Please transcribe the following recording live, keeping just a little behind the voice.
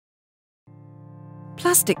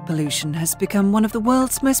Plastic pollution has become one of the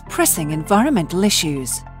world's most pressing environmental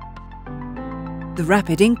issues. The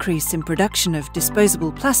rapid increase in production of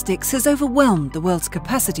disposable plastics has overwhelmed the world's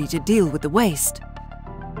capacity to deal with the waste.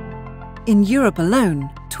 In Europe alone,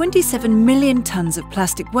 27 million tonnes of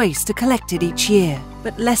plastic waste are collected each year,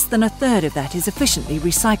 but less than a third of that is efficiently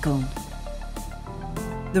recycled.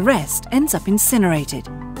 The rest ends up incinerated,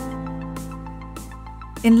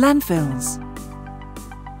 in landfills,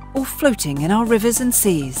 or floating in our rivers and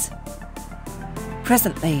seas.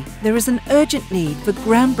 Presently, there is an urgent need for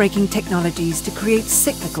groundbreaking technologies to create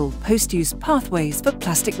cyclical post-use pathways for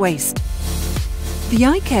plastic waste. The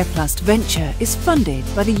iCAREPLAST venture is funded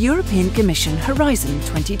by the European Commission Horizon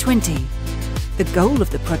 2020. The goal of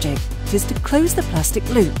the project is to close the plastic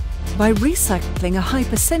loop by recycling a high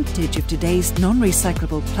percentage of today's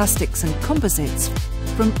non-recyclable plastics and composites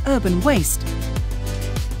from urban waste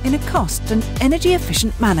in a cost and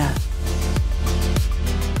energy-efficient manner.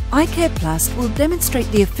 iCAREPLAST will demonstrate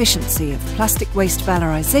the efficiency of plastic waste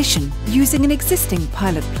valorization using an existing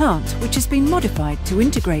pilot plant which has been modified to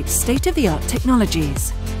integrate state-of-the-art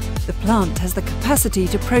technologies. The plant has the capacity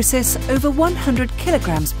to process over 100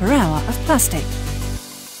 kilograms per hour of plastic.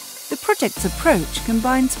 The project's approach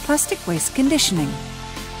combines plastic waste conditioning,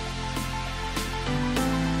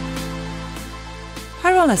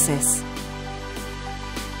 pyrolysis,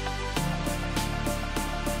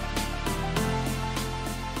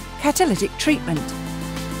 catalytic treatment,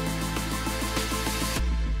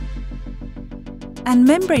 and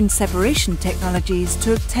membrane separation technologies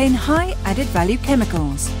to obtain high added value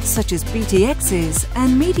chemicals such as BTXs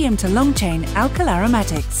and medium to long chain alkyl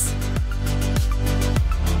aromatics.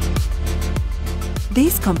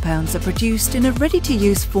 These compounds are produced in a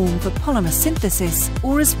ready-to-use form for polymer synthesis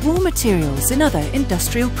or as raw materials in other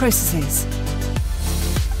industrial processes.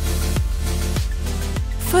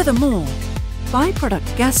 Furthermore,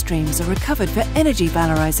 byproduct gas streams are recovered for energy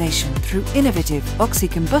valorization through innovative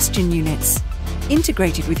oxy-combustion units,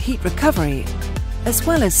 integrated with heat recovery, as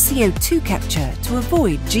well as CO2 capture to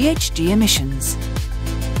avoid GHG emissions.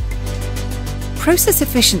 Process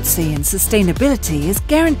efficiency and sustainability is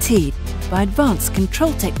guaranteed by advanced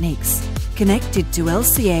control techniques connected to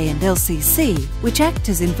LCA and LCC, which act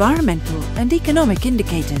as environmental and economic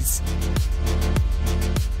indicators.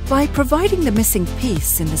 By providing the missing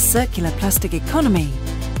piece in the circular plastic economy,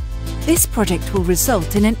 this project will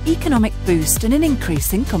result in an economic boost and an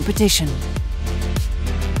increase in competition.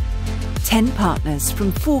 10 partners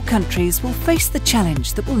from 4 countries will face the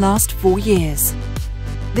challenge that will last 4 years.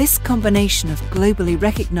 This combination of globally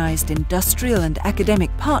recognized industrial and academic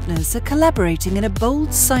partners are collaborating in a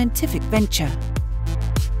bold scientific venture,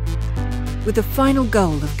 with the final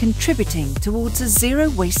goal of contributing towards a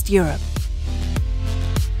zero-waste Europe.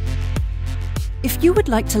 If you would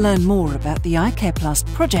like to learn more about the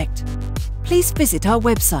iCAREPLAST project, please visit our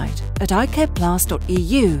website at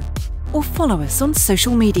icareplast.eu or follow us on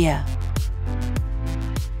social media.